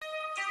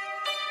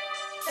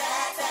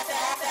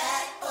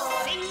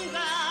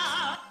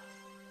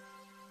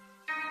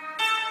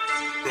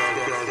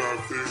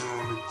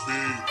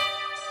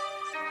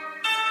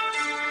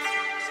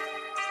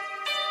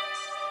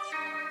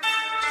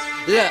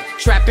Look,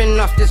 trapping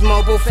off this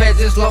mobile,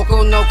 feds is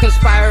local, no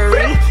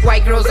conspiring.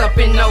 White girls up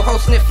in NoHo,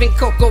 sniffing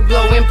cocoa,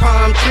 blowing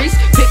palm trees.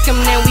 Pick them,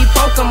 then we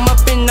poke them up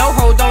in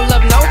NoHo, don't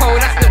love NoHo,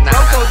 that's the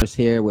broco.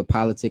 Here with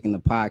Politic in the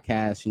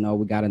podcast, you know,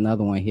 we got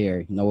another one here,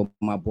 you know, with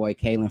my boy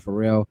Kalen for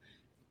real,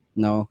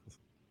 you know.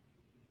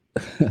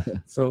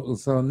 So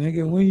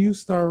nigga, when you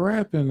start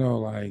rapping though,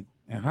 like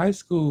in high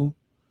school,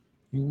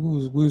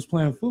 we was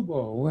playing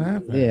football. What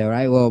happened? Yeah,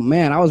 right. Well,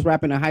 man, I was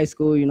rapping in high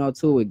school, you know,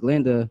 too, with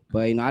Glenda,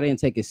 but you know, I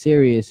didn't take it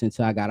serious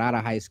until I got out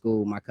of high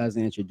school. My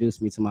cousin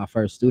introduced me to my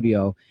first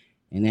studio,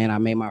 and then I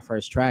made my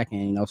first track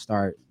and you know,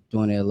 start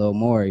doing it a little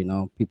more. You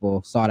know,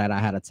 people saw that I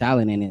had a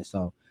talent in it,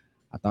 so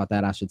I thought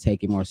that I should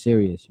take it more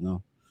serious. You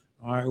know.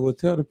 All right, well,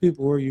 tell the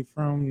people where you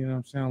from, you know what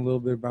I'm saying, a little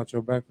bit about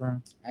your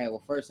background. Hey,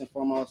 well, first and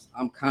foremost,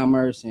 I'm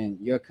Commerce and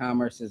you're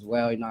Commerce as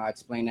well. You know, I'll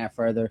explain that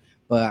further.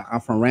 But I'm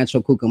from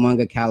Rancho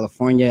Cucamonga,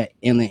 California,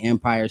 Inland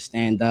Empire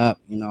Stand Up.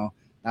 You know,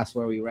 that's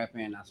where we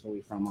repping. That's where we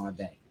from all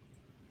day.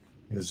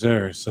 Yes,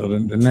 sir. So the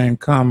name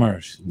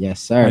Commerce. Yes,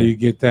 sir. How you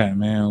get that,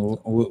 man?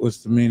 What's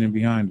the meaning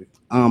behind it?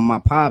 My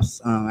pops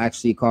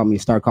actually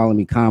start calling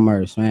me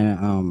Commerce,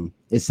 man.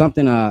 It's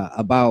something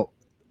about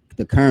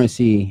the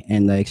currency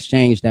and the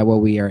exchange that what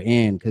we are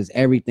in, because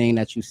everything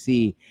that you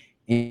see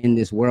in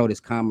this world is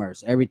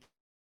commerce.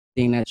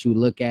 Everything that you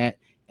look at,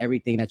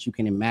 everything that you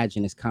can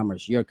imagine is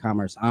commerce. You're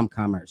commerce, I'm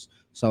commerce.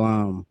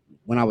 So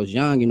when I was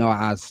young, you know,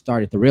 I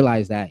started to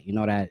realize that, you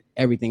know, that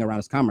everything around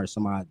is commerce.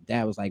 So my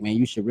dad was like, man,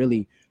 you should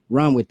really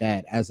run with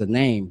that as a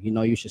name. You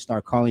know, you should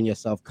start calling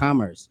yourself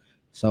Commerce.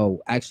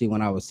 So actually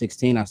when I was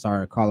 16, I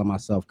started calling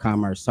myself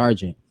Commerce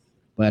Sergeant.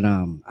 But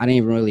I didn't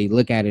even really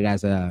look at it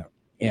as a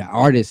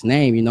artist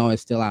name, you know,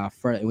 until I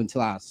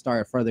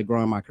started further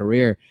growing my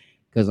career.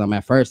 Because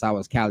at first I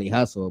was Cali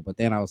Hustle, but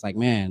then I was like,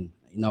 man,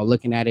 you know,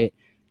 looking at it,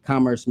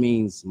 commerce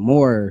means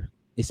more,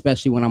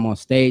 especially when I'm on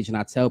stage and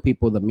I tell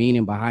people the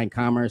meaning behind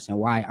commerce and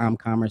why I'm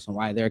commerce and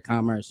why they're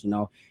commerce. You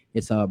know,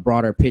 it's a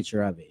broader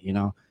picture of it, you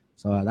know.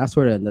 So that's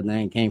where the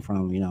name came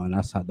from, you know, and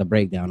that's how the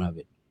breakdown of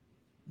it.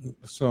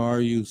 So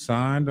are you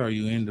signed? Are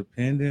you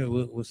independent?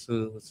 What's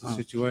the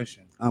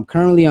situation?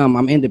 Currently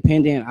I'm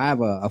independent. I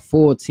have a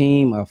full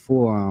team, a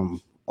full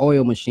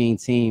oil machine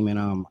team, and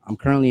I'm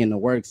currently in the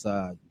works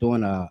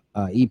doing a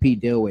EP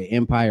deal with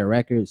Empire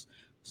Records.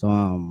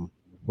 So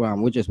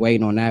we're just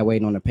waiting on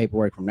the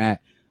paperwork from that.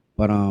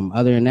 But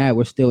other than that,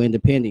 we're still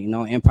independent. You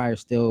know, Empire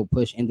still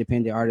push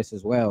independent artists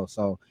as well.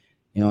 So,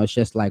 you know, it's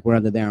just like we're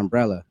under their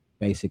umbrella,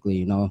 basically,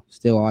 you know,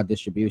 still all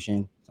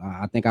distribution.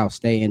 I think I'll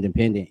stay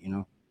independent, you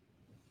know.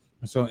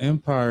 So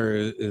Empire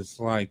is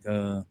like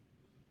a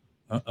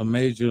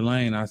major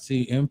lane. I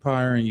see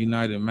Empire and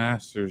United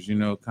Masters, you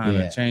know, kind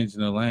of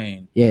changing the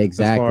lane. Yeah,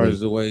 exactly. As far as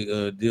the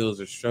way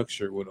deals are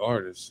structured with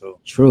artists.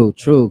 So true.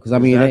 Because I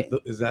mean,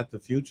 is that the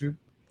future?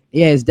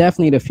 Yeah, it's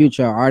definitely the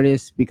future of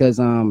artists because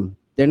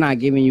they're not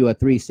giving you a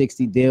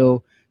 360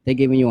 deal. They're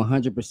giving you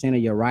 100%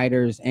 of your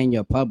writers and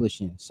your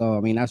publishing. So I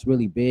mean, that's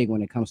really big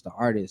when it comes to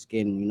artists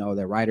getting, you know,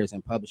 their writers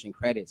and publishing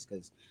credits.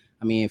 Because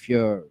I mean, if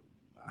you're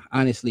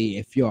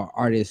an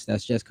artist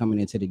that's just coming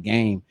into the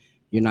game,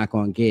 you're not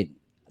going to get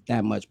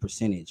that much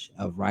percentage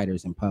of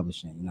writers and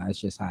publishing. You know, it's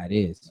just how it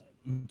is.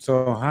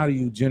 So how do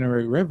you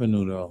generate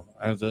revenue though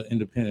as an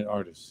independent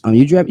artist?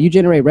 You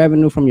generate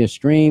revenue from your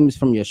streams,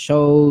 from your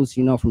shows,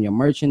 you know, from your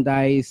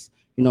merchandise,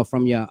 you know,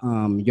 from your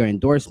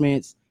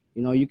endorsements.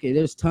 You know,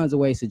 there's tons of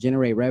ways to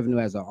generate revenue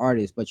as an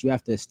artist, but you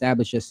have to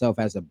establish yourself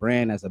as a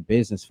brand, as a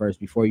business first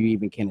before you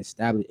even can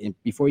start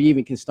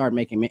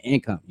making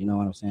income. You know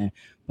what I'm saying?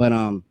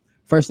 But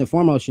first and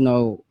foremost, you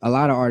know, a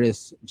lot of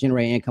artists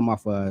generate income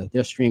off of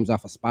their streams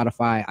off of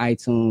Spotify,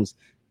 iTunes,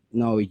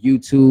 you know,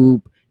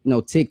 YouTube, you know,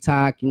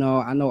 TikTok. You know,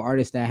 I know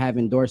artists that have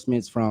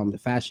endorsements from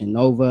Fashion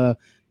Nova,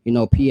 you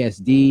know,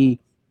 PSD.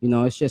 You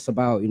know, it's just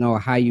about, you know,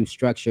 how you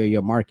structure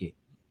your market.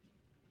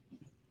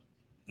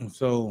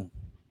 So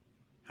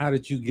how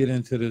did you get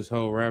into this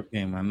whole rap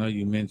game? I know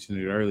you mentioned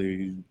it earlier.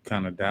 You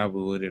kind of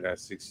dabbled with it at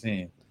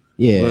 16.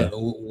 Yeah. But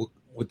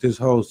with this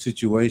whole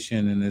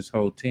situation and this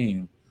whole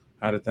team,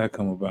 how did that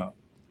come about?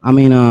 I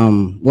mean,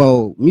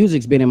 well,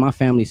 music's been in my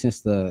family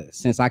since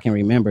I can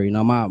remember. You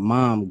know, my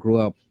mom grew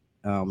up.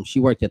 She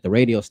worked at the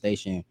radio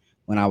station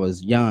when I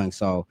was young.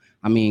 So,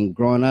 I mean,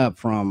 growing up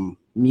from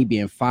me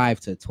being 5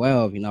 to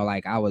 12, you know,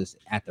 like I was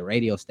at the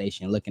radio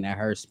station looking at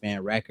her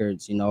spin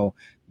records, you know,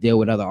 deal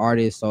with other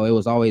artists. So it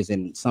was always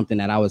in something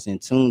that I was in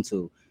tune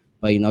to.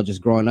 But, you know,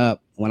 just growing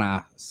up, when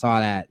I saw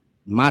that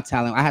my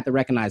talent, I had to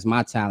recognize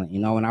my talent.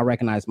 You know, when I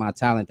recognized my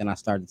talent, then I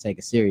started to take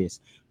it serious.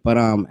 But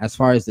as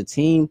far as the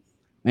team,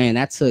 man,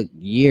 that took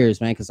years,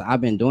 man, because I've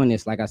been doing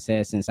this, like I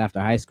said, since after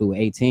high school,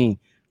 18,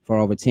 for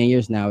over 10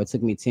 years now. It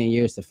took me 10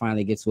 years to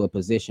finally get to a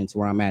position to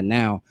where I'm at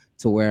now,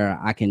 to where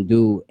I can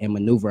do and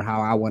maneuver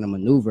how I want to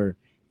maneuver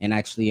and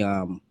actually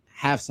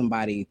have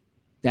somebody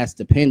that's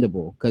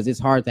dependable, because it's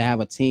hard to have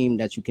a team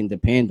that you can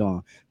depend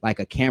on, like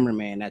a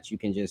cameraman that you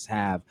can just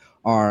have,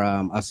 or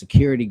a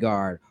security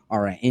guard,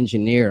 or an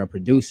engineer, a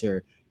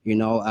producer,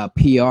 a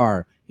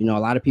PR. A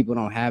lot of people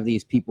don't have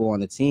these people on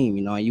the team,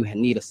 and you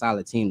need a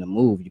solid team to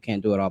move. You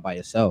can't do it all by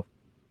yourself.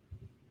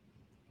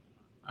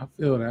 I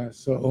feel that.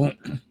 So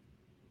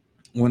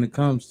when it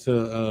comes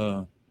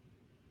to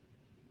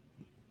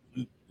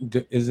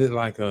is it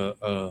like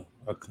a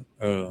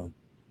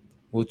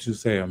what you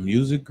say, a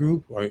music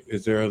group, or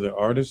is there other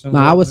artists No,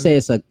 I would involved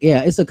in say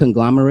it? it's a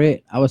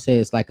conglomerate. I would say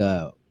it's like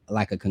a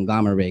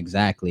conglomerate,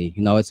 exactly.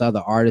 It's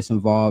other artists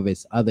involved,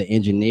 it's other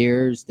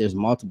engineers. There's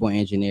multiple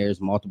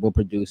engineers, multiple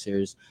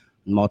producers,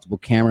 multiple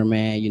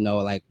cameramen.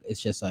 Like,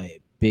 it's just a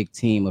big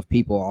team of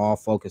people all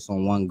focused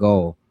on one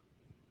goal.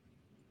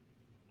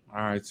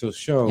 All right, so And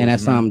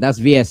shows, man. that's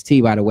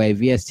VST, by the way.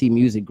 VST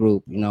Music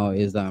Group,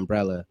 is the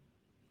umbrella.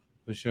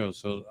 For sure.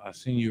 So I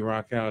seen you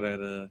rock out at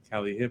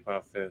Cali Hip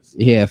Hop Fest.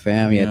 Yeah,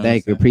 fam. You Yeah, know what I'm thank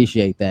you. saying?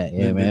 Appreciate that.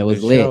 Yeah, man. It The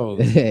was lit. shows,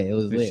 It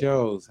was the lit.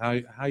 shows.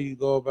 How you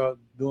go about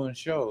doing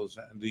shows?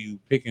 Do you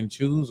pick and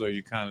choose, or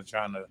you kind of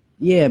trying to?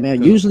 Yeah, man.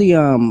 'Cause- Usually,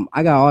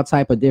 I got all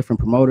type of different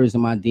promoters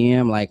in my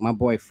DM. Like, my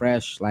boy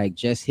Fresh, like,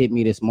 just hit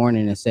me this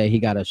morning and said he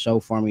got a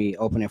show for me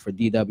opening for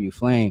DW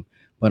Flame.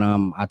 But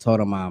I told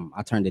him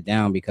I turned it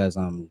down because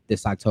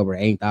this October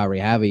 8th I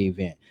already have an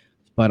event.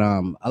 But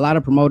a lot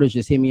of promoters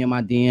just hit me in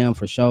my DM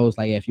for shows.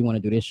 Like, if you want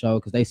to do this show,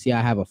 because they see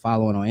I have a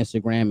following on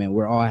Instagram, and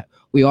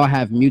we all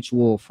have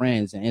mutual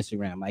friends on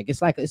Instagram. Like,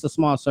 it's a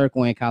small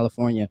circle in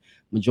California.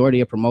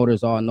 Majority of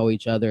promoters all know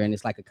each other, and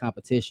it's like a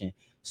competition.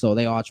 So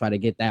they all try to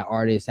get that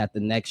artist at the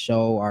next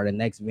show or the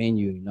next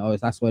venue.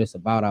 That's what it's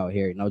about out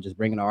here. Just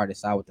bringing the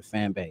artists out with the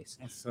fan base.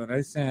 So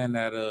they saying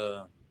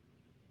that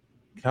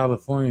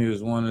California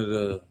is one of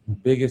the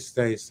biggest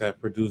states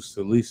that produce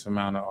the least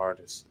amount of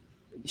artists.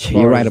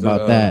 You're right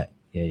about that.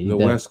 Yeah, The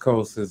West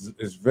Coast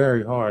is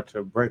very hard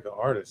to break an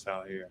artist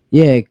out here.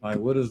 Yeah. Like,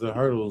 what is the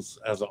hurdles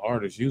as an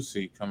artist you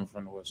see coming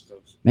from the West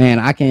Coast? Man,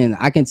 I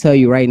can tell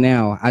you right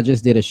now. I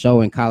just did a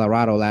show in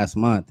Colorado last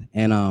month,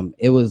 and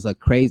it was the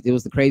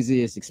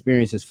craziest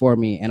experiences for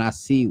me.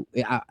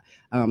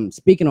 And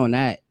speaking on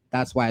that,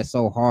 that's why it's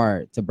so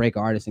hard to break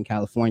an artist in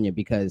California,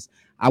 because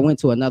I went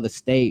to another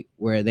state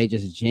where they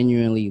just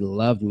genuinely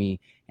loved me,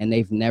 and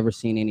they've never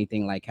seen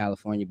anything like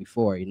California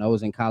before. It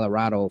was in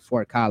Colorado,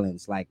 Fort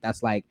Collins. Like,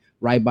 that's like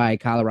right by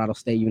Colorado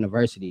State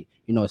University.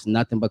 It's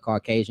nothing but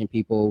Caucasian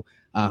people.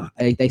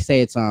 They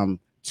say it's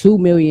 2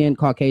 million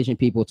Caucasian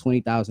people,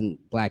 20,000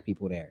 black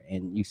people there,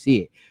 and you see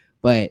it.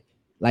 But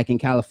like in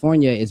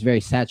California, it's very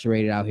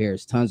saturated out here.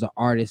 There's tons of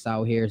artists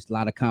out here. It's a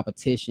lot of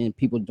competition,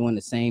 people doing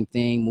the same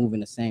thing,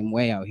 moving the same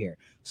way out here.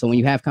 So when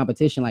you have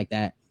competition like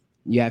that,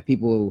 you have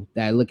people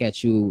that look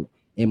at you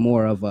in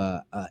more of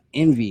a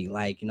envy.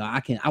 Like,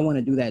 I want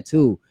to do that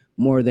too,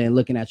 more than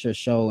looking at your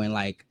show and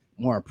like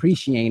more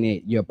appreciating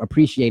it. You're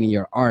appreciating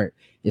your art.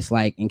 It's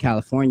like in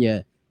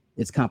California,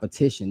 it's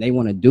competition. They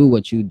want to do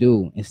what you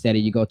do. Instead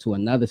of you go to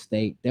another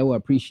state, they will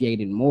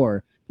appreciate it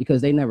more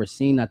because they never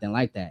seen nothing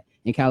like that.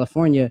 In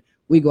California,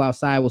 we go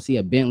outside, we'll see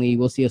a Bentley,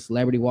 we'll see a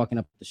celebrity walking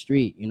up the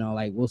street.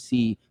 Like, we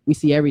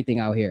see everything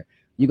out here.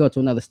 You go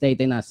to another state,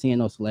 they're not seeing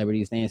no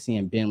celebrities. They ain't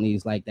seeing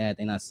Bentleys like that.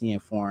 They're not seeing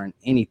foreign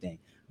anything.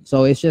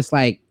 So it's just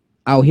like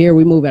out here,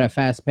 we move at a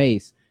fast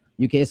pace.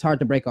 It's hard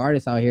to break an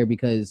artist out here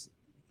because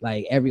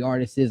like every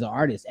artist is an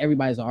artist.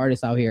 Everybody's an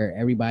artist out here.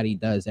 Everybody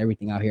does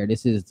everything out here.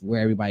 This is where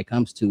everybody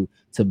comes to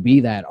be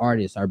that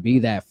artist or be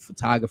that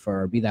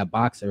photographer or be that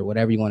boxer,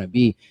 whatever you want to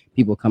be.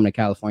 People come to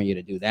California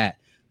to do that.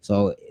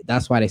 So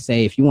that's why they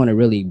say if you want to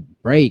really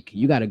break,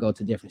 you got to go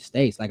to different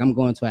states. Like, I'm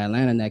going to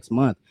Atlanta next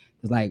month.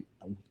 It's like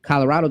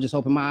Colorado just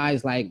opened my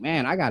eyes. Like,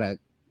 man, I gotta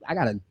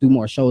do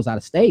more shows out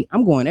of state.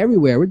 I'm going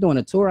everywhere. We're doing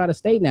a tour out of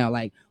state now.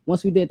 Like,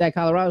 once we did that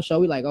Colorado show,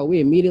 we like, oh,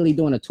 we immediately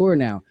doing a tour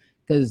now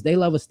because they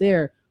love us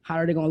there. How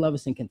are they gonna love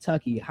us in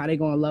Kentucky? How are they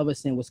gonna love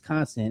us in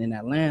Wisconsin, in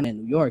Atlanta, in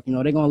New York?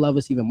 They're gonna love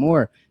us even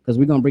more because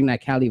we're gonna bring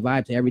that Cali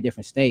vibe to every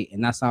different state,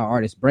 and that's how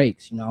artists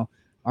breaks.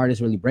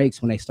 Artists really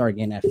breaks when they start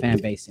getting that fan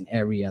base in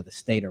every other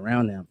state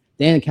around them.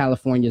 Then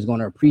California is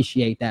gonna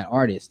appreciate that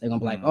artist. They're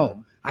gonna be like,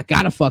 oh, I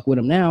gotta fuck with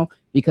him now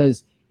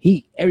because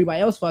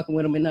everybody else fucking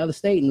with him in the other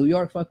state. New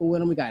York fucking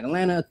with him. We got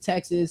Atlanta,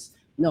 Texas,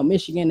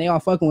 Michigan. They all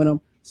fucking with him.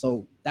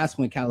 So that's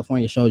when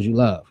California shows you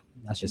love.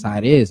 That's just how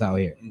it is out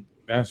here.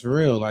 That's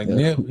real. Like,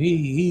 Nip,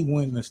 he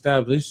went and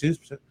established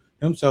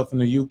himself in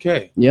the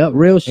UK. Yep,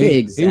 real shit.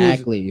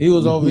 Exactly. He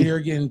was over here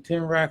getting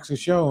 10 racks a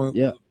show.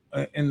 Yep.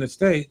 In the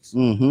States.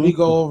 Mm-hmm. He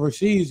go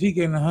overseas, he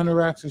getting 100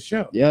 racks a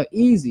show. Yeah,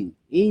 easy.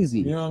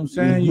 You know what I'm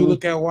saying? You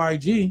look at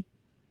YG,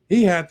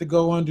 he had to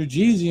go under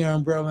Jeezy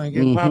umbrella and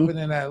get popping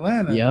in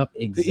Atlanta. Yep,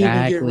 exactly. To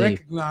even get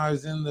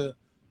recognized in the.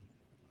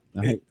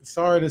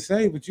 Sorry to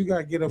say, but you got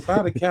to get up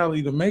out of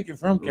Cali to make it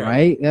from Cali.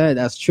 Right? Yeah,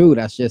 that's true.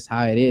 That's just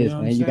how it is,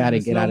 man. You got to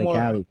get out of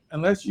Cali.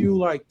 Unless you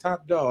like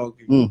Top Dog.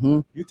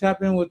 You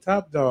tap in with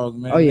Top Dog,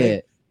 man. Oh,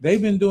 yeah.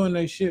 They've been doing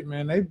their shit,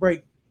 man. They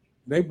break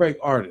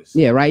artists.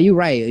 Yeah, right. You're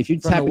right. If you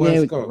tap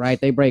in, right,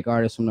 they break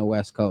artists from the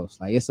West Coast.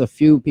 Like, it's a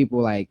few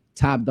people like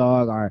Top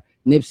Dog or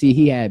Nipsey,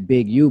 he had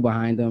Big U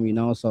behind him, you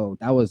know, so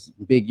that was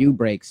Big U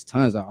breaks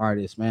tons of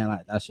artists, man.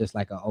 Like that's just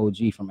like an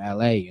OG from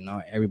LA, you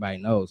know, everybody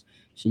knows.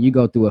 So you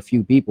go through a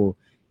few people,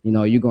 you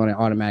know, you're gonna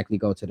automatically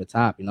go to the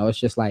top. You know, it's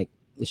just like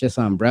it's just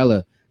an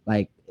umbrella.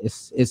 Like they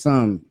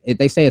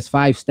say it's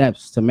 5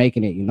 steps to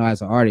making it, you know,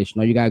 as an artist. You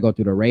know, you gotta go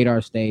through the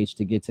radar stage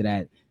to get to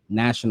that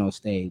national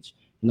stage,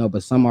 you know,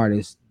 but some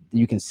artists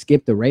you can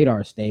skip the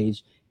radar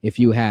stage if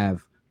you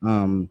have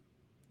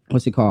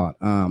what's it called?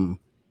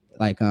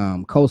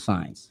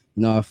 Cosigns.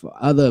 You know, if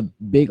other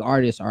big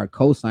artists are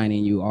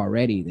co-signing you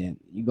already, then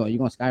you're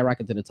gonna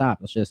skyrocket to the top.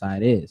 That's just how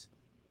it is.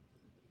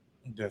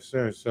 Yes,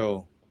 sir.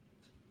 So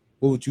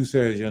what would you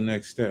say is your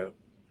next step?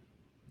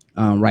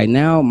 Right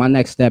now, my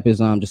next step is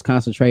just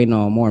concentrating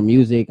on more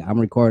music. I'm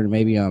recording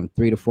maybe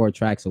 3 to 4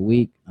 tracks a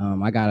week.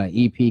 I got an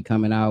EP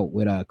coming out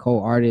with a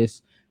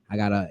co-artist. I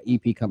got an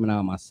EP coming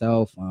out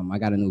myself. I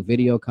got a new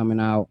video coming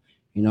out.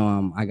 You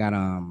know, I got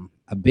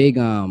a big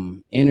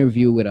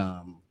interview with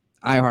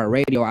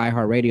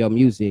iHeartRadio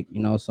Music.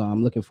 You know, so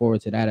I'm looking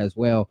forward to that as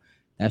well.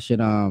 That should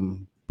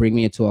bring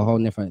me into a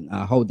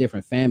whole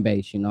different fan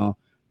base. You know,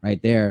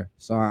 right there.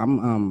 So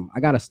I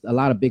got a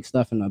lot of big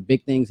stuff and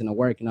big things in the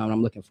work. You know, and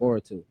I'm looking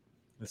forward to.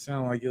 It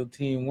sounds like your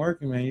team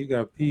working, man. You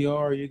got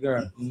PR, you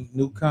got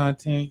new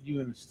content,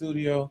 you in the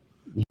studio.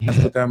 That's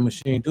what that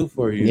machine do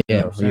for you.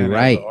 Yeah, you're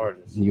right.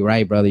 You're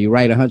right, brother. You're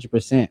right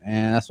 100%,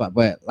 man. That's why.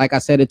 But like I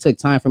said, it took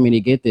time for me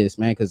to get this,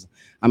 man. Because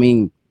I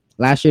mean,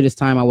 last year this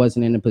time I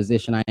wasn't in the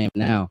position I am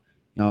now.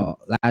 You know,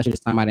 last year this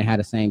time I didn't have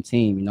the same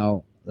team. You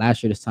know,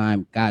 last year this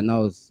time, God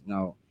knows, you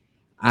know,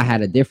 I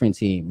had a different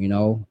team. You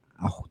know,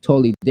 a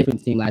totally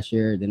different team last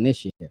year than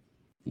this year.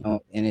 You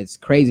know, and it's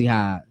crazy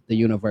how the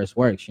universe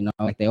works. You know,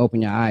 like they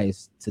open your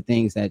eyes to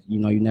things that you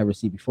know you never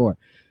see before.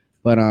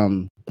 But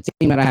the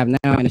team that I have now,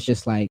 and it's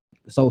just like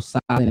so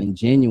solid and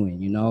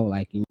genuine. You know,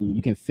 like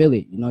you can feel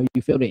it. You know,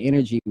 you feel the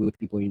energy with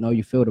people. You know,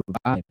 you feel the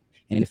vibe,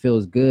 and it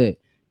feels good.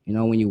 You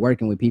know, when you're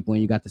working with people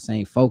and you got the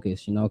same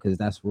focus. You know, because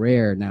that's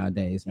rare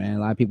nowadays, man. A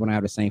lot of people don't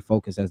have the same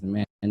focus as the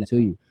man to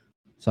you.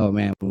 So,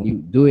 man, when you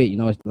do it, you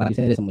know, like you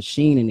said, it's a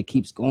machine and it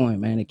keeps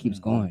going, man. It keeps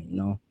going. You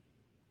know.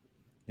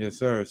 Yes,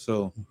 sir.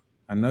 So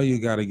I know you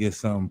got to get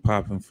something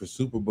popping for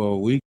Super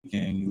Bowl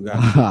weekend.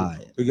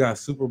 We got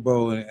Super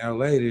Bowl in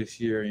LA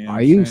this year. You know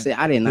Are you saying?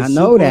 I did not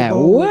know Super that.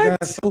 Bowl, What? We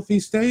got Sophie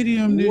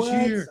Stadium this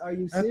year. Are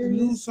you serious? At the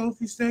new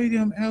Sophie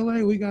Stadium, LA,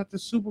 we got the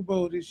Super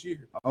Bowl this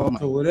year. Oh my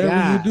so whatever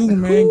God. you do,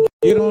 man,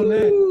 get on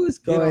that. It's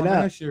going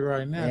up. That shit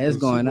right now. Yeah, it's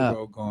going Super up.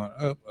 Bowl going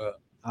up.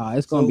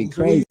 It's gonna be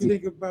crazy. What do you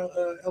think about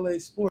LA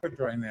sports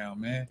right now,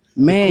 man?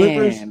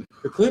 Man,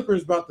 the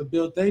Clippers about to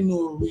build their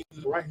new arena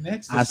right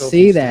next to I Sophie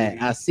see that.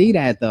 Stadium. I see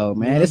that though,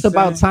 man. You know it's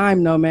about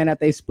time though, man, that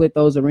they split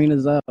those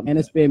arenas up. And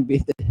it's been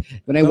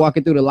when they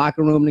walking through the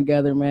locker room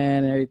together,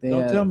 man, and everything.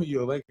 Don't tell me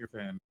you're a Laker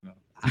fan. No.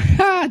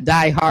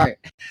 Die hard.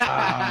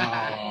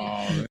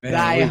 Man.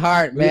 Die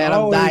hard, man.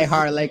 I'm die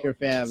hard Laker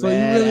fan, so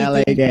man. You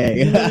really LA gang.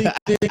 You really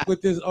think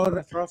with this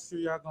that roster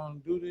y'all gonna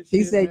do this?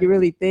 He said, man? You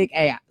really think?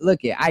 Hey,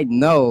 look it. I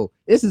know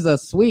this is a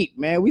sweep,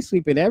 man. We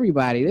sweeping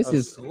everybody. This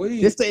is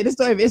sweep.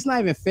 It's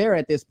not even fair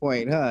at this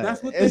point, huh?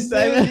 That's what they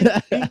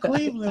said in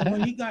Cleveland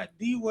when you got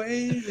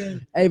D-Wade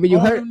and but you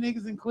heard them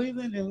niggas in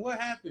Cleveland, and what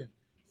happened?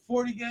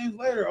 40 games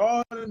later,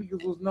 all them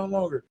niggas was no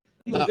longer.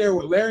 He was there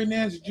with Larry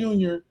Nance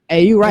Jr.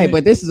 Hey, you're right,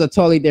 but this is a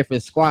totally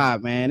different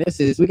squad, man.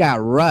 We got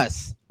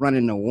Russ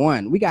running the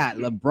 1. We got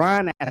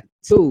LeBron at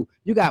 2.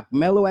 You got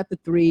Melo at the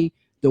 3.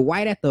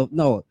 Dwight at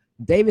the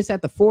Davis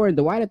at the 4 and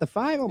Dwight at the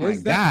 5. Oh my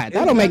God,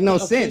 that don't make no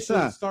sense,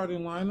 huh?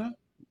 Starting lineup.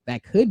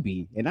 That could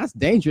be, and that's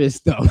dangerous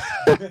though.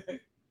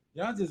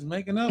 Y'all just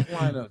making up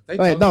lineup.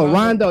 Wait, no,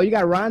 Rondo. You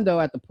got Rondo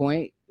at the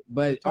point,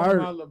 but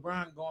about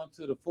LeBron going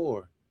to the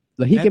 4.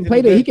 He can play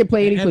any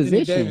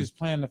position. Davis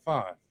playing the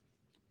 5.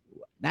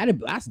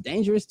 That's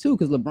dangerous too,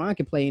 because LeBron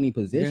can play any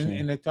position.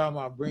 And they're talking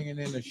about bringing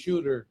in a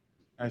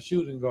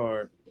shooting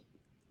guard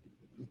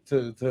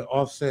to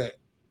offset.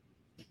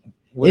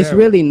 Whatever. It's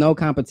really no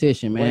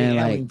competition, man. Wayne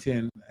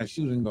Ellington at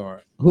shooting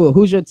guard.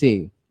 Who's your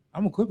team?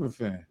 I'm a Clipper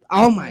fan.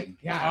 Oh my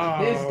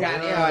God, this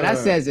guy! That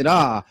says it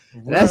all.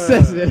 That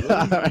says it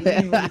all.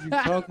 What you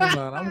talking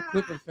about? I'm a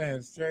Clipper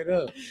fan, straight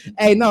up.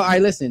 Hey, no, all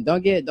right. Listen,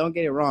 don't get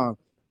it wrong.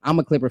 I'm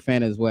a Clipper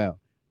fan as well.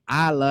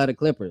 I love the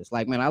Clippers.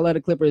 Like, man, I love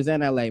the Clippers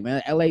and LA,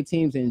 man. LA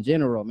teams in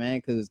general,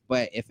 man.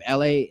 But if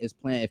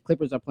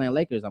Clippers are playing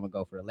Lakers, I'm gonna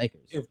go for the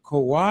Lakers. If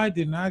Kawhi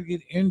did not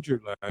get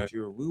injured last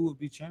year, we would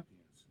be champions.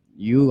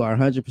 You are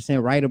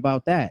 100% right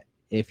about that.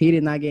 If he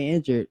did not get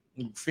injured,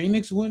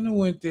 Phoenix wouldn't have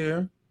went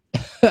there.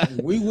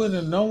 We wouldn't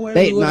have no way.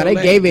 They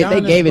gave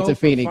it to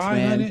Phoenix,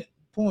 500 man.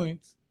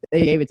 Points.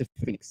 They gave it to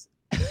Phoenix.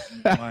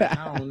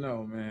 I don't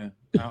know, man.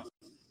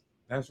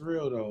 That's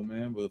real though,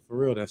 man. But for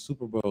real, that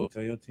Super Bowl,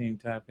 tell your team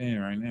tap in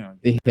right now.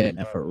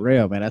 Yeah, for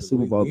real, man. That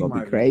Super Bowl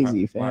gonna be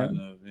crazy,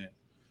 fam.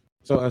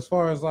 So as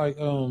far as like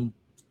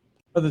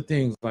other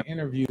things like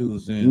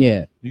interviews and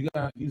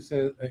you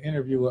said an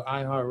interview with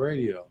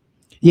iHeartRadio.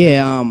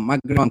 Yeah, my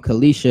girl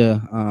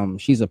Kalisha,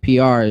 she's a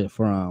PR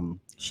for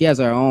she has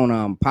her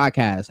own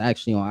podcast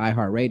actually on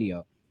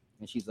iHeartRadio,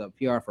 and she's a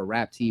PR for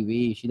Rap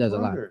TV. She does a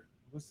lot.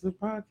 What's the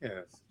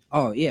podcast?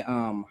 Oh yeah,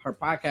 her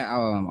podcast.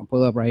 I'll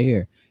pull up right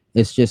here.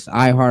 It's just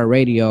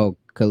iHeartRadio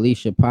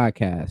Kalisha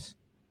podcast.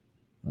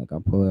 Like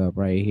I'll pull it up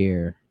right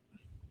here.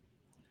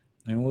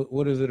 And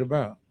what is it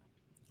about?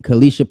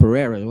 Kalisha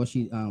Pereira. What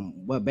she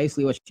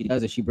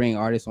does is she bring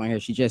artists on here.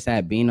 She just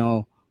had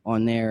Bino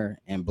on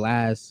there and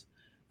Blast.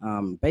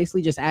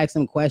 Basically just ask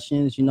them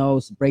questions,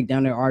 break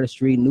down their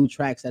artistry, new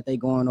tracks that they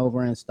going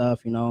over and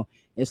stuff.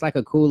 It's like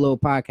a cool little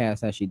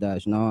podcast that she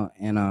does,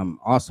 and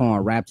also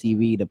on Rap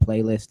TV, the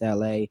Playlist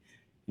LA,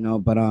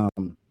 but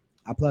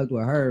I plugged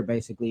with her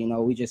basically,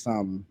 we just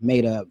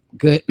made a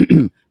good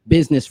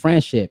business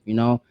friendship,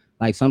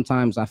 like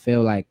sometimes I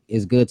feel like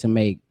it's good to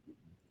make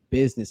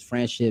business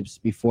friendships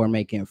before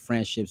making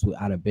friendships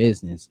out of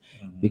business,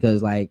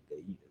 because like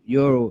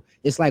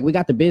it's like we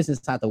got the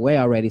business out the way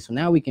already, so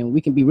now we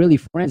can be really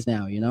friends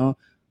now,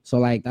 so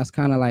like that's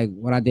kind of like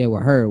what I did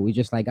with her. We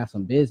just like got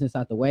some business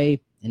out the way,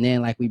 and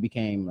then like we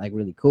became like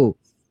really cool.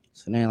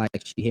 So then like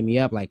she hit me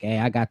up like, hey,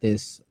 I got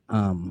this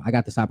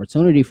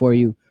opportunity for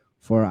you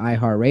for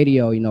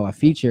iHeartRadio, a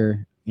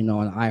feature, on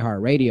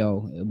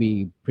iHeartRadio. It'll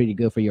be pretty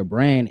good for your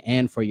brand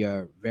and for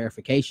your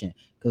verification.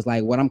 Cause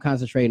like what I'm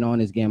concentrating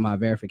on is getting my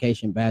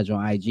verification badge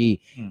on IG.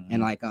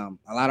 And like a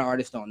lot of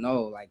artists don't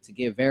know, like to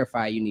get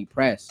verified, you need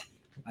press.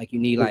 Like you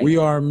need like we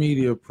are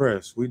media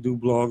press. We do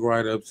blog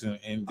write-ups,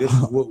 and this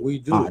is what we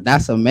do.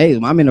 That's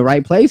amazing. I'm in the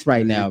right place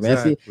right now,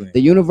 exactly. man. See, the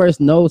universe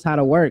knows how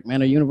to work, man.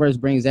 The universe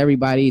brings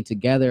everybody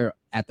together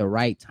at the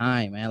right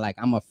time, man. Like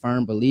I'm a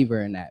firm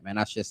believer in that, man.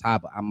 That's just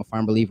how I'm a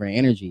firm believer in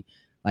energy,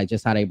 like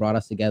just how they brought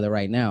us together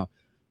right now.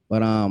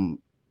 But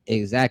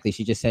exactly,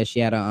 she just said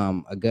she had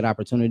a good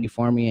opportunity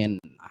for me,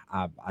 and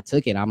I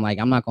took it. I'm like,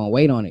 I'm not gonna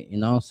wait on it,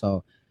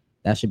 so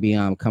that should be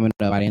coming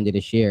up by the end of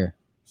this year.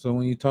 So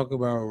when you talk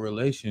about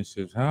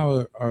relationships,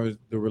 how are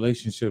the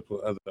relationships with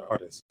other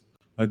artists?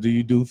 Do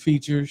you do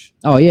features?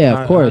 Oh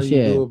yeah, of course. How do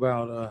you yeah. do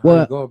about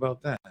how you go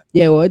about that?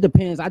 Yeah, well, it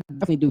depends. I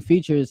definitely do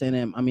features, and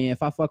then I mean,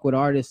 if I fuck with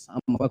artists,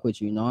 I'm gonna fuck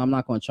with you. I'm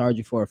not gonna charge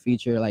you for a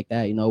feature like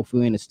that. If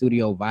we're in the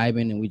studio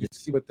vibing and we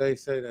just see, but they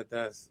say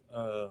that's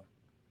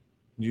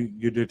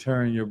you're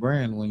deterring your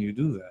brand when you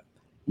do that.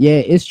 Yeah,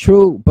 it's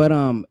true, but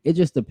it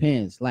just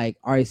depends. Like,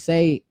 all right,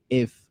 say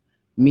if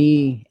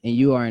me and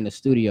you are in the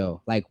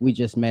studio, like we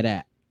just met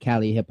at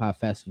Cali Hip Hop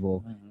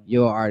Festival,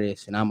 you're an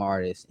artist and I'm an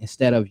artist.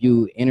 Instead of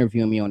you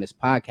interviewing me on this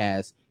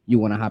podcast, you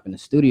want to hop in the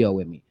studio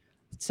with me.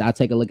 So I'll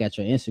take a look at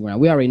your Instagram.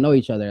 We already know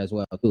each other as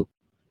well too.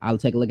 I'll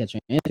take a look at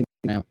your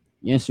Instagram.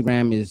 Your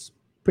Instagram is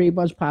pretty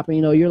much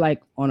popping. You're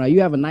like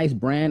you have a nice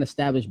brand,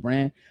 established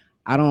brand.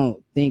 I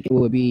don't think it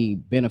would be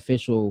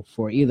beneficial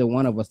for either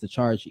one of us to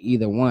charge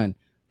either one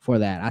for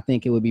that. I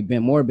think it would be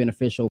more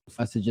beneficial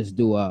for us to just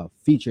do a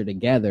feature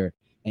together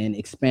and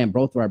expand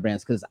both of our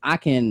brands, because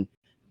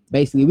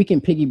we can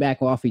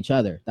piggyback off each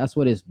other. That's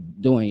what it's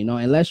doing,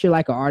 unless you're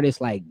like an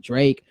artist like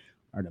Drake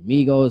or the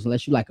Migos,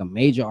 unless you're like a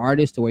major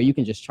artist to where you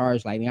can just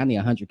charge like, I need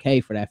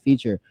 $100K for that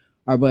feature.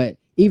 But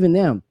even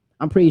them,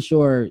 I'm pretty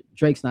sure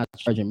Drake's not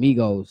charging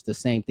Migos the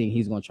same thing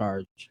he's gonna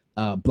charge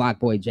Block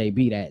Boy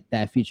JB,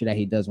 that feature that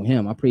he does with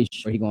him. I'm pretty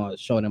sure he's gonna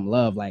show them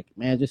love, like,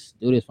 man, just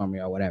do this for me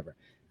or whatever.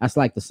 That's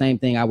like the same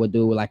thing I would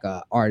do with like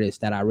an artist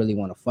that I really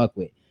want to fuck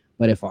with.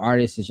 But if an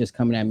artist is just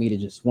coming at me to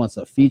just wants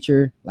a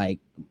feature, like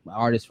an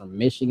artist from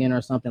Michigan or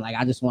something, like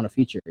I just want a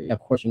feature, of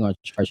course you're gonna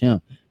charge him,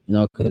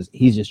 because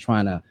he's just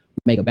trying to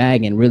make a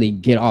bag and really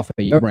get off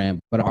of your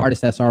brand. But an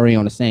artist that's already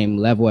on the same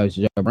level as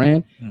your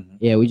brand,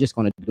 yeah, we're just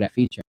gonna do that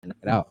feature and knock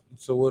it out.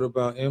 So what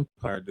about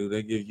Empire? Do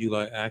they give you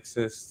like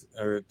access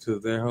to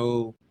their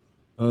whole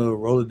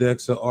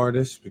Rolodex of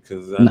artists?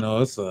 Because I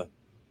know it's a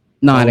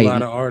lot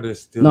of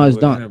artists. No, it's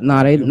don't.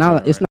 No, they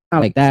not. It's not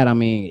like that. I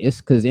mean,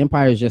 it's because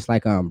Empire is just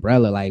like an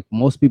umbrella. Like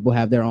most people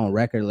have their own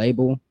record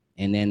label,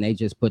 and then they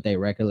just put their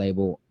record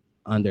label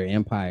under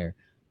Empire.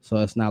 So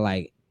it's not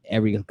like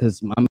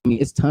because I mean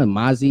it's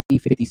Mozzie,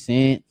 50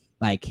 Cent,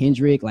 like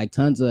Kendrick, like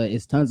tons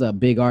of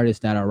big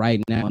artists that are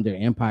right now under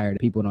Empire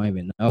that people don't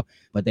even know,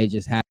 but they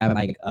just have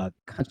like a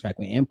contract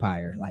with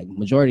Empire. Like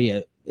majority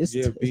of it's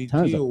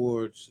BET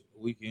Awards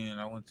weekend.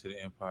 I went to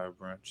the Empire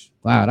brunch.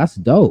 Wow, that's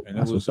dope. And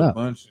that's it was a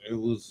bunch.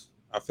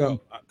 I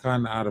felt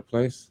kind of out of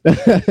place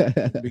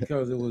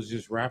because it was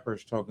just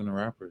rappers talking to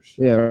rappers.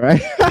 Yeah, right.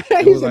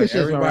 It was like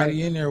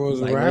everybody in there was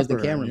a like, rapper.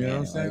 The cameraman? You know what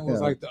I'm saying? It was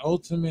like the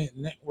ultimate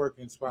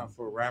networking spot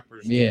for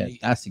rappers. Yeah,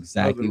 that's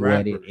exactly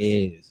what it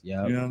is.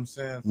 Yeah, you know what I'm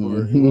saying?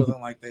 It wasn't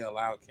like they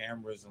allowed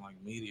cameras and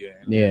like media.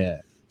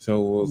 Yeah.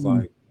 So it was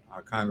like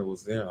I kind of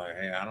was there, like,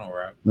 hey, I don't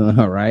rap.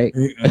 Right.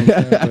 You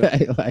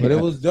know but it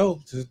was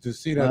dope to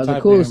see that type of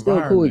environment. Still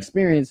a cool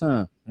experience,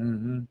 huh?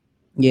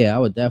 Yeah, I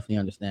would definitely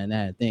understand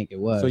that. I think it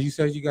was. So you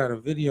said you got a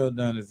video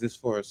done. Is this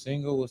for a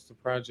single? What's the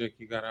project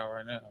you got out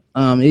right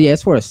now? Yeah,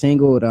 it's for a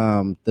single.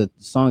 The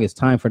song is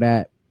Time for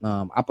That.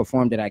 I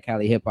performed it at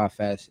Cali Hip Hop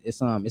Fest.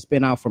 It's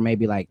been out for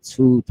maybe like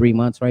 2-3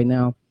 months right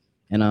now,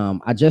 and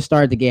I just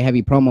started to get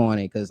heavy promo on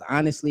it because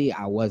honestly,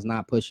 I was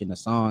not pushing the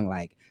song.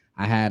 Like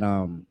I had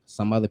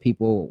some other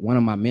people. One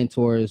of my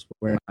mentors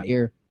was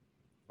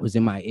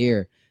in my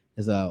ear.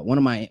 Is one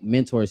of my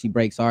mentors. He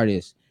breaks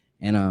artists.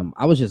 And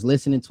I was just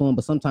listening to him,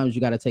 but sometimes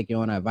you got to take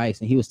your own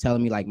advice. And he was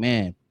telling me like,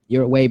 man,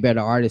 you're a way better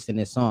artist in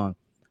this song.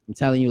 I'm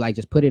telling you, like,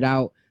 just put it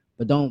out,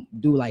 but don't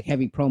do like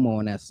heavy promo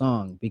on that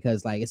song,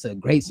 because like it's a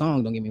great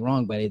song, don't get me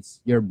wrong, but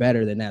you're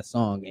better than that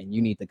song, and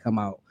you need to come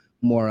out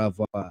more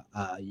of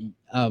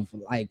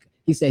like,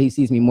 he said he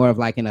sees me more of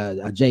like in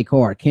a J.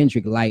 Cole or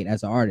Kendrick light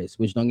as an artist,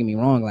 which, don't get me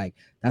wrong, like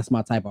that's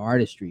my type of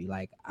artistry.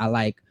 Like I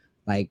like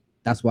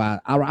that's why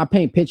I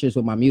paint pictures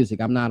with my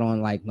music. I'm not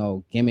on like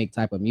no gimmick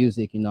type of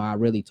music. You know, I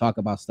really talk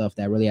about stuff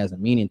that really has a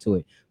meaning to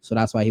it. So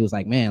that's why he was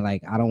like, man,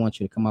 like I don't want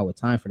you to come out with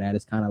Time for That.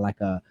 It's kind of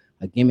like a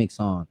gimmick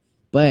song.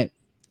 But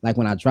like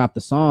when I dropped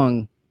the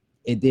song,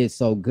 it did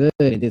so good,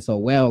 it did so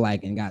well,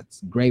 like, and got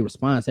great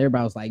response.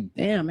 Everybody was like,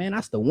 damn, man,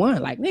 that's the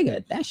one. Like,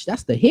 nigga,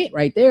 that's the hit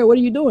right there. What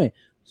are you doing?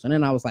 So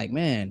then I was like,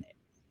 man,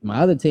 my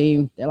other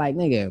team, they're like,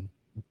 nigga,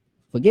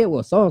 forget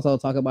what so-and-so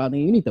talk about.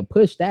 Nigga, you need to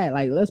push that.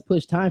 Like, let's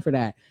push Time for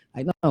That.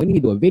 Like, no, we need to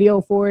do a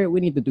video for it. We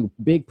need to do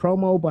big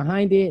promo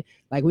behind it.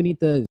 Like, you need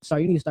to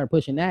start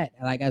pushing that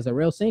like as a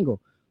real single.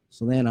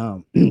 So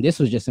then this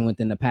was just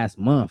within the past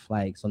month.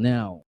 Like, so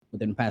now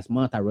within the past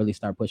month, I really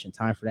start pushing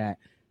Time for That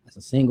as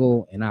a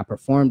single, and I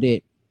performed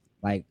it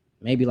like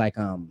maybe like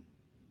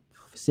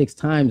 6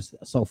 times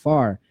so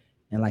far,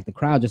 and like the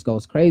crowd just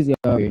goes crazy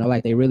over, you know,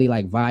 like they really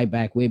like vibe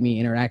back with me,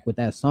 interact with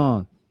that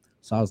song.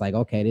 So I was like,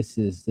 okay, this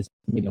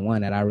may be the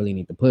one that I really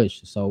need to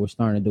push. So we're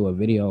starting to do a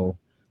video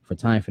for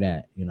Time for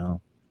That, you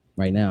know,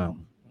 right now.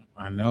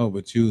 I know,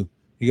 but you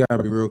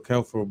gotta be real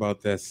careful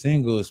about that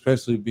single,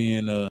 especially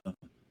being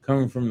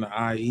coming from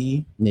the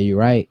IE. Yeah, you're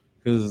right.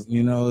 Because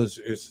you know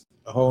it's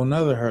a whole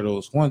nother hurdle.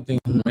 It's one thing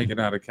to make it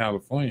out of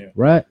California,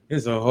 Right.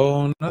 it's a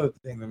whole nother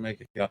thing to make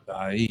it out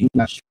the IE.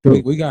 That's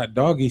true. We got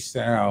Doggy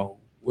Style,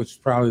 which is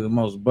probably the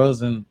most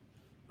buzzing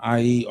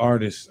IE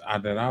artist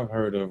that I've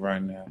heard of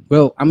right now.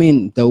 Well, I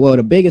mean,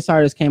 the biggest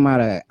artist came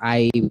out of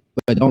IE,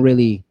 but don't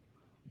really.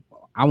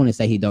 I wouldn't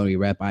say he don't really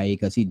rep IE,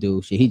 because he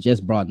do shit. He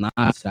just brought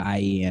Nas to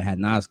IE and had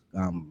Nas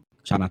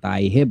shout out to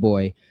IE Hit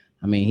Boy.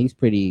 I mean, he's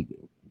pretty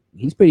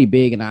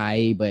big in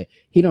IE, but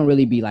he don't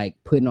really be like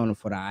putting on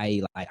for the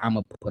IE. Like, I'm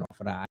gonna put on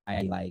for the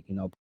IE. Like, you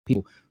know,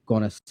 people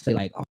gonna say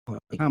like, oh,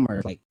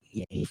 Commerce, like,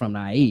 yeah, he's from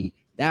the IE.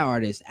 That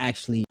artist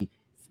actually,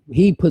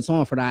 he puts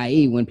on for the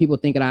IE. When people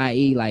think of the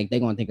IE, like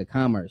they gonna think of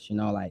Commerce. You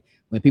know, like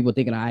when people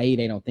think of the IE,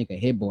 they don't think of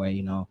Hit Boy.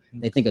 You know,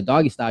 they think of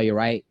Doggy Style. You're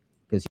right,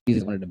 because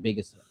he's one of the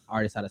biggest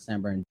artists out of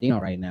San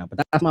Bernardino right now. But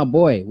that's my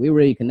boy. We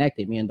really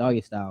connected, me and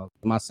Doggy Style.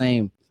 My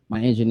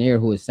engineer,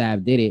 who is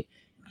Sav, did it.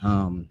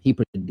 He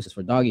produces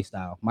for Doggy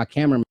Style. My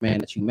cameraman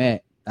that you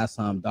met, that's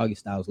Doggy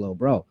Style's little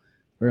bro,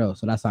 for real.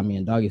 So that's how me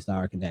and Doggy Style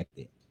are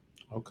connected.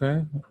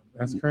 Okay,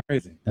 that's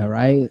crazy. All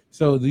right.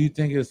 So do you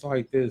think it's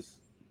like this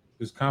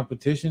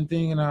competition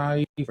thing in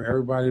the IE for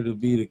everybody to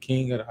be the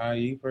king of the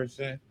IE per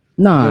se?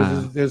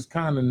 Nah, There's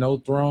kind of no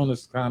throne.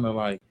 It's kind of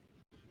like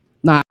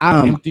nah.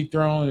 empty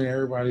throne, and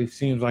everybody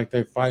seems like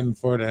they're fighting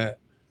for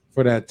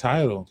that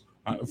title.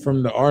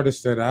 From the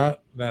artists that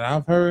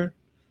I've heard,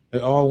 they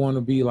all want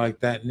to be like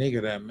that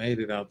nigga that made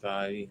it out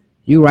the IE.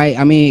 You right.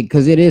 I mean,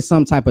 because it is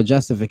some type of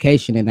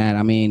justification in that.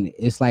 I mean,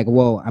 it's like,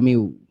 well, I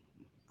mean,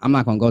 I'm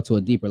not gonna go to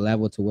a deeper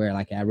level to where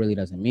like it really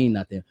doesn't mean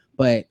nothing.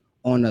 But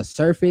on the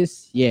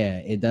surface, yeah,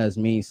 it does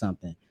mean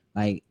something.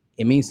 Like,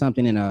 it means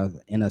something in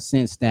a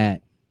sense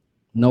that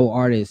no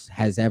artist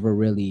has ever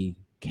really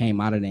came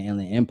out of the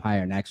Inland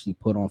Empire and actually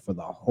put on for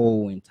the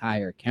whole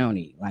entire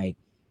county. Like,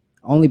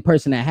 only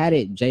person that had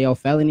it, J.O.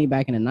 Felony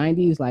back in the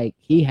 90s, like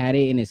he had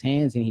it in his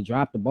hands and he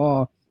dropped the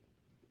ball.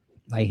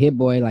 Like Hit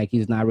Boy, like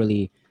he's not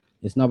really,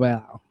 it's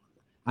nobody.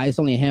 It's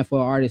only a handful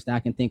of artists that I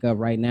can think of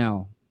right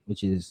now,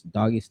 which is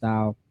Doggy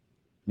Style,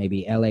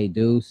 maybe LA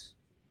Deuce.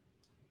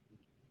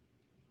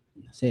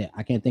 That's it.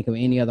 I can't think of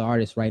any other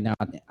artists right now.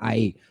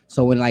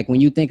 So when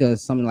you think of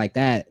something like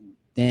that,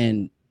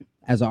 then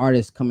as an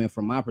artist coming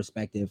from my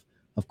perspective,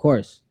 of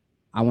course,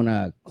 I want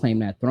to claim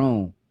that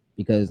throne,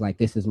 because like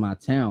this is my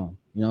town,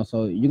 you know.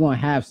 So you're gonna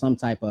have some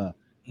type of.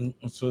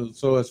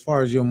 So as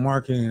far as your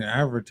marketing and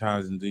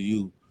advertising, do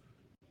you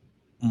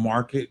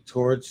market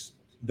towards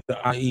the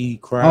IE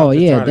crowd Oh to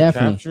yeah, try to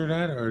definitely. capture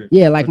that, or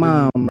Yeah, like do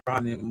my you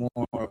broaden it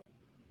more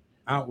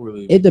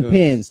outwardly? it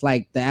depends.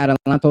 Like the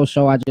Atalanto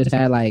show I just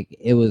had, like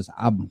it was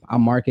I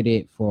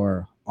marketed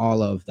for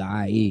all of the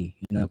IE,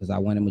 you know, because I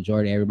wanted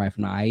majority of everybody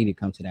from the IE to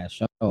come to that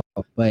show.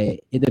 But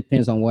it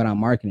depends on what I'm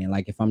marketing.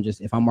 Like if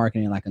I'm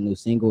marketing like a new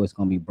single, it's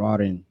gonna be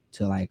broadened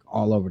to like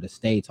all over the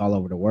states, all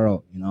over the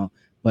world, you know.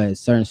 But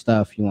certain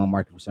stuff you want to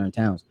market for certain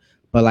towns.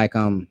 But like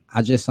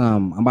I just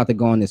I'm about to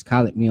go on this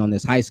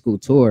high school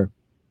tour.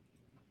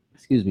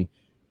 Excuse me.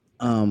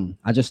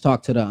 I just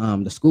talked to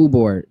the school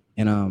board,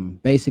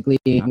 and basically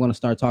I'm gonna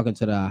start talking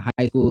to the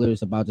high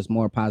schoolers about just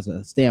more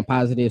positive,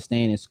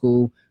 staying in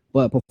school,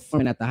 but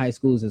performing at the high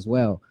schools as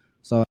well.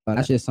 So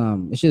that's just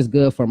it's just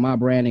good for my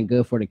brand and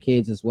good for the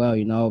kids as well,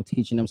 you know,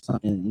 teaching them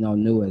something, you know,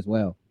 new as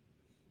well.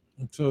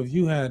 So if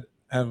you had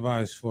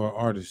advice for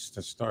artists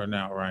that's starting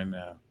out right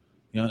now,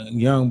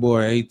 young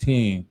boy,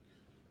 18,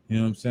 you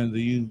know what I'm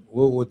saying?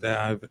 What would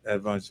that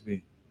advice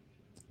be?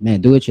 Man,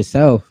 do it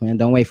yourself, man.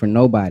 Don't wait for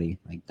nobody.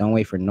 Like, don't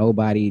wait for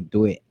nobody.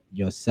 Do it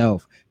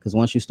yourself. Because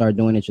once you start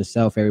doing it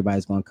yourself,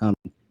 everybody's gonna come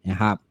and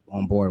hop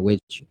on board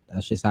with you.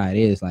 That's just how it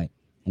is. Like,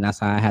 and that's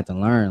how I had to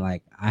learn.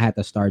 Like, I had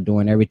to start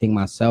doing everything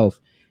myself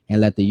and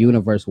let the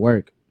universe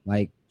work.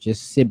 Like,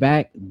 just sit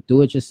back,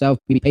 do it yourself,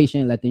 be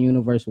patient, let the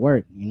universe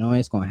work. You know,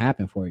 it's gonna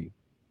happen for you.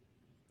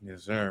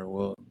 Yes, sir.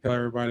 Well, tell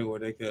everybody where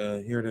they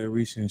can hear their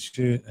recent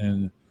shit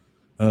and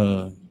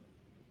uh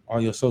all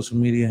your social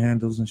media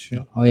handles and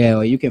shit. Oh yeah,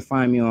 well, you can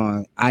find me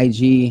on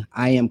IG.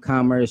 I am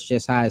Commerce,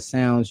 just how it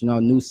sounds. You know,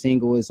 new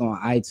single is on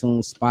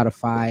iTunes,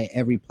 Spotify,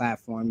 every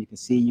platform you can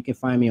see. You can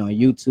find me on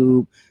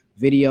YouTube.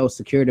 Video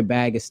Secure the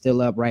Bag is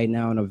still up right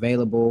now and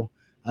available.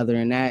 Other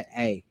than that,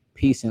 hey,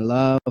 peace and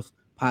love,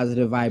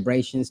 positive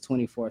vibrations,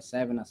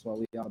 24/7. That's what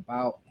we all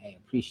about. Hey,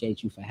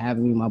 appreciate you for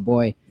having me, my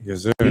boy.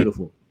 Yes, sir.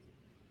 Beautiful.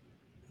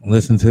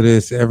 Listen to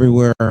this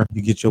everywhere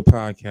you get your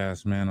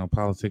podcast, man, on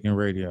Politic and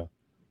Radio.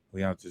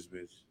 We out this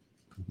bitch.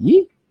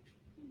 Yeah.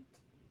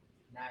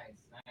 Nice.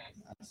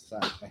 That's what's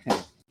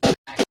up.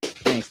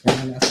 Thanks,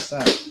 man. That's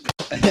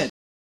what's up.